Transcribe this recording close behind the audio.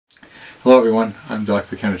Hello everyone, I'm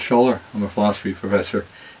Dr. Kenneth Shouler. I'm a philosophy professor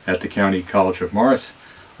at the County College of Morris.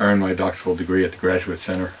 I earned my doctoral degree at the Graduate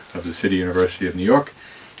Center of the City University of New York.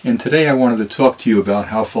 And today I wanted to talk to you about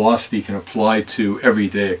how philosophy can apply to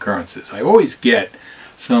everyday occurrences. I always get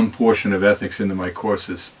some portion of ethics into my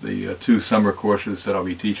courses. The two summer courses that I'll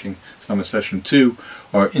be teaching, summer session 2,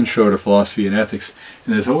 are Intro to Philosophy and Ethics,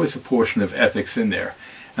 and there's always a portion of ethics in there.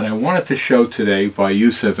 And I wanted to show today, by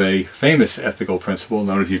use of a famous ethical principle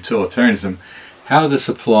known as utilitarianism, how this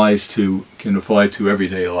can apply to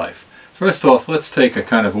everyday life. First off, let's take a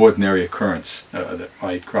kind of ordinary occurrence that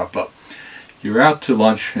might crop up. You're out to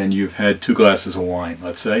lunch and you've had 2 glasses of wine,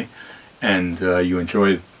 let's say, and you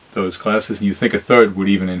enjoy those glasses, and you think a third would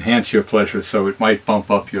even enhance your pleasure, so it might bump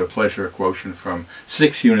up your pleasure quotient from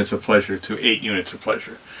 6 units of pleasure to 8 units of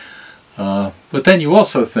pleasure. But then you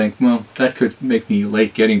also think, well, that could make me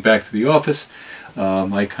late getting back to the office,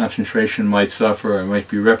 my concentration might suffer, I might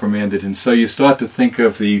be reprimanded, and so you start to think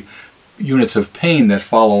of the units of pain that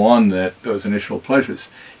follow on those initial pleasures.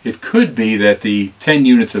 It could be that the 10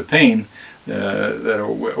 units of pain that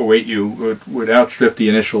await you would outstrip the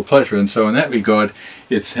initial pleasure, and so in that regard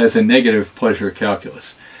it has a negative pleasure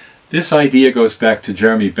calculus. This idea goes back to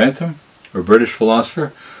Jeremy Bentham, a British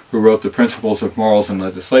philosopher, who wrote the Principles of Morals and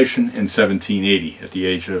Legislation in 1780 at the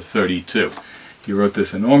age of 32. He wrote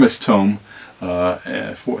this enormous tome,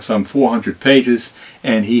 some 400 pages,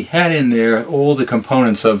 and he had in there all the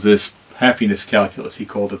components of this happiness calculus. He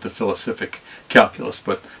called it the philosophic calculus,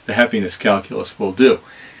 but the happiness calculus will do.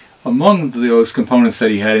 Among those components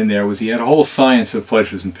that he had in there was he had a whole science of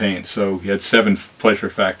pleasures and pains. So he had 7 pleasure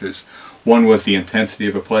factors. One was the intensity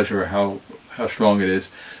of a pleasure, how strong it is.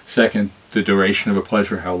 Second, the duration of a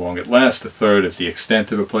pleasure, how long it lasts. The third is the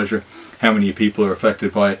extent of a pleasure, how many people are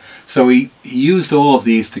affected by it. So he used all of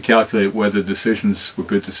these to calculate whether decisions were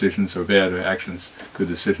good decisions or bad, or actions good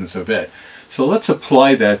decisions or bad. So let's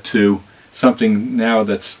apply that to something now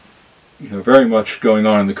that's very much going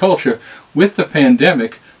on in the culture. With the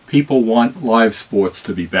pandemic, people want live sports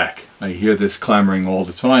to be back. I hear this clamoring all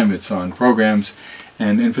the time. It's on programs,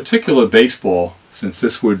 and in particular baseball, since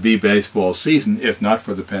this would be baseball season if not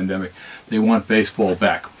for the pandemic. They want baseball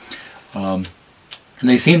back. And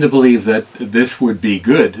they seem to believe that this would be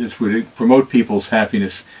good. This would promote people's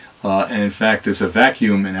happiness, and in fact there's a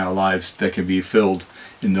vacuum in our lives that can be filled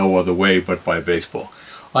in no other way but by baseball.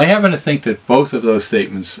 I happen to think that both of those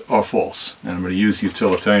statements are false, and I'm going to use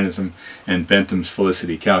utilitarianism and Bentham's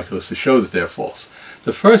felicity calculus to show that they're false.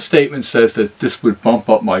 The first statement says that this would bump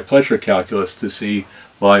up my pleasure calculus to see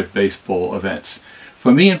live baseball events.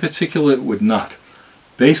 For me in particular, it would not.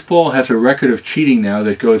 Baseball has a record of cheating now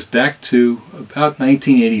that goes back to about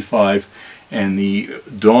 1985 and the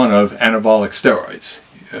dawn of anabolic steroids.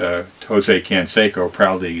 Jose Canseco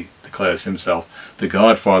proudly declares himself the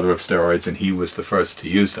godfather of steroids, and he was the first to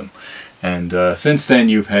use them. And since then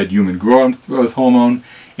you've had human growth hormone,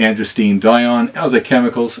 androstenedione, other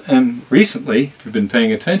chemicals, and recently, if you've been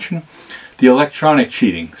paying attention, the electronic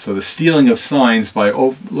cheating. So the stealing of signs by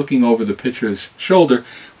looking over the pitcher's shoulder,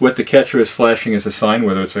 what the catcher is flashing as a sign,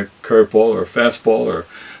 whether it's a curveball or a fastball or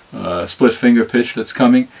a split finger pitch that's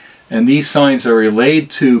coming. And these signs are relayed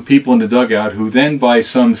to people in the dugout, who then, by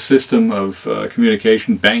some system of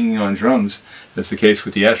communication, banging on drums, as the case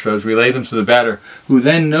with the Astros, relay them to the batter, who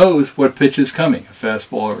then knows what pitch is coming, a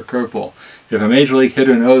fastball or a curveball. If a major league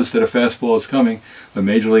hitter knows that a fastball is coming, a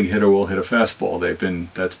major league hitter will hit a fastball.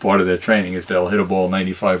 That's part of their training, is they'll hit a ball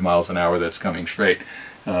 95 miles an hour that's coming straight.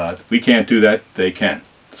 We can't do that, they can.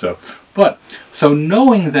 So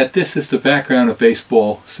knowing that this is the background of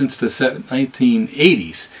baseball since the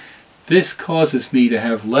 1980s, this causes me to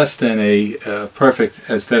have less than a perfect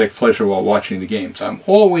aesthetic pleasure while watching the games. I'm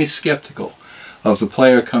always skeptical of the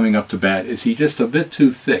player coming up to bat. Is he just a bit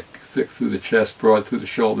too thick through the chest, broad through the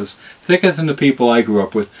shoulders, thicker than the people I grew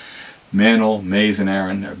up with? Mantle, Mays, and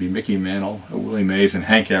Aaron. That would be Mickey Mantle, Willie Mays, and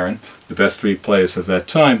Hank Aaron, the best 3 players of that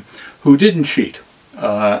time, who didn't cheat.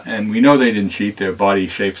 And we know they didn't cheat. Their body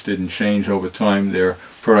shapes didn't change over time. Their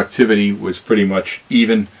productivity was pretty much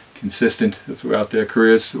even, consistent throughout their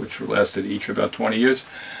careers, which lasted each about 20 years.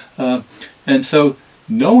 And so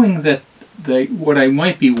knowing that what I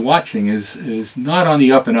might be watching is not on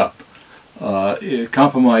the up and up, it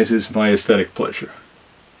compromises my aesthetic pleasure.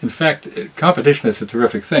 In fact, competition is a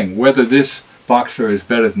terrific thing. Whether this boxer is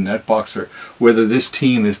better than that boxer, whether this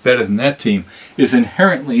team is better than that team, is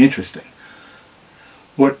inherently interesting.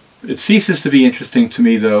 It ceases to be interesting to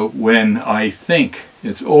me, though, when I think,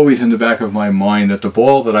 it's always in the back of my mind, that the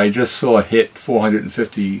ball that I just saw hit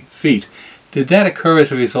 450 feet, did that occur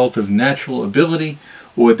as a result of natural ability,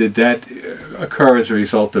 or did that occur as a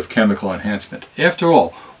result of chemical enhancement? After all,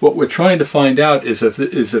 what we're trying to find out is if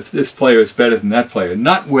this player is better than that player,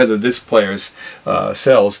 not whether this player's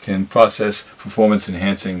cells can process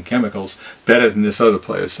performance-enhancing chemicals better than this other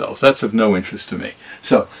player's cells. That's of no interest to me.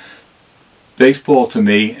 So, baseball to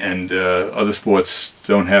me and other sports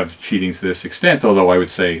don't have cheating to this extent, although I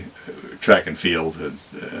would say track and field,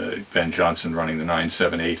 Ben Johnson running the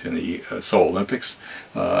 9.78 in the Seoul Olympics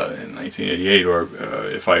in 1988, or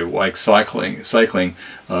if I like cycling,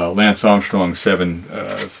 Lance Armstrong's 7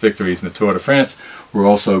 victories in the Tour de France were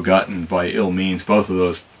also gotten by ill means. Both of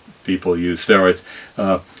those people used steroids.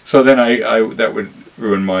 So then that would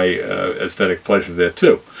ruin my aesthetic pleasure there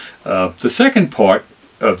too. The second part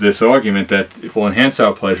of this argument that it will enhance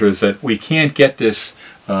our pleasure is that we can't get this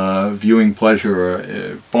viewing pleasure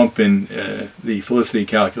or bump in the felicity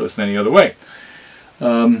calculus in any other way.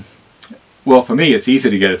 Well, for me, it's easy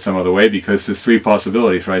to get it some other way because there's 3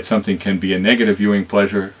 possibilities, right? Something can be a negative viewing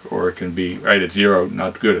pleasure, or it can be right at 0,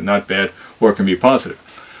 not good and not bad, or it can be positive.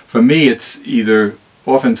 For me, it's either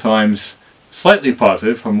oftentimes slightly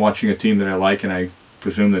positive. I'm watching a team that I like and I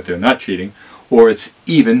presume that they're not cheating, or it's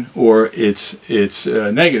even, or it's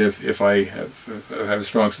negative if I have a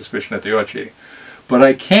strong suspicion that they are cheating. But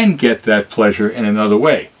I can get that pleasure in another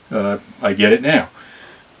way. I get it now.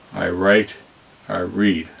 I write, I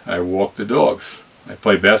read, I walk the dogs. I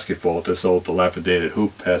play basketball at this old dilapidated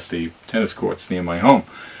hoop past the tennis courts near my home.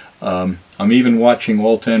 I'm even watching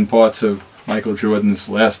all 10 parts of Michael Jordan's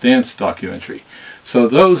Last Dance documentary. So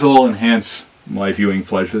those all enhance my viewing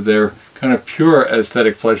pleasure. They're kind of pure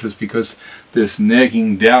aesthetic pleasures because this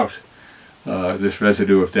nagging doubt, this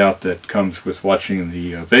residue of doubt that comes with watching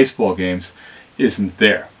the baseball games isn't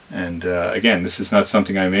there. And again, this is not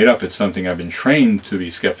something I made up. It's something I've been trained to be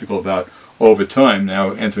skeptical about over time,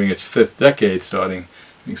 now entering its 5th decade,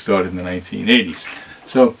 being started in the 1980s.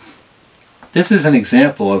 So this is an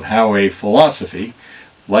example of how a philosophy,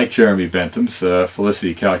 like Jeremy Bentham's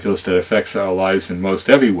felicity calculus that affects our lives in most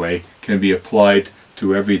every way, can be applied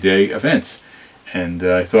to everyday events. And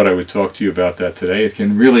I thought I would talk to you about that today. It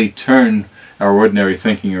can really turn our ordinary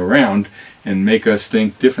thinking around and make us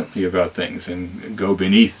think differently about things and go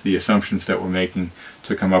beneath the assumptions that we're making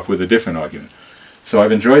to come up with a different argument. So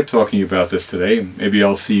I've enjoyed talking about this today. Maybe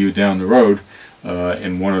I'll see you down the road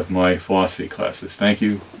in one of my philosophy classes. Thank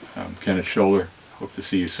you. I'm Kenneth Shouler. Hope to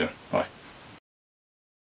see you soon. Bye.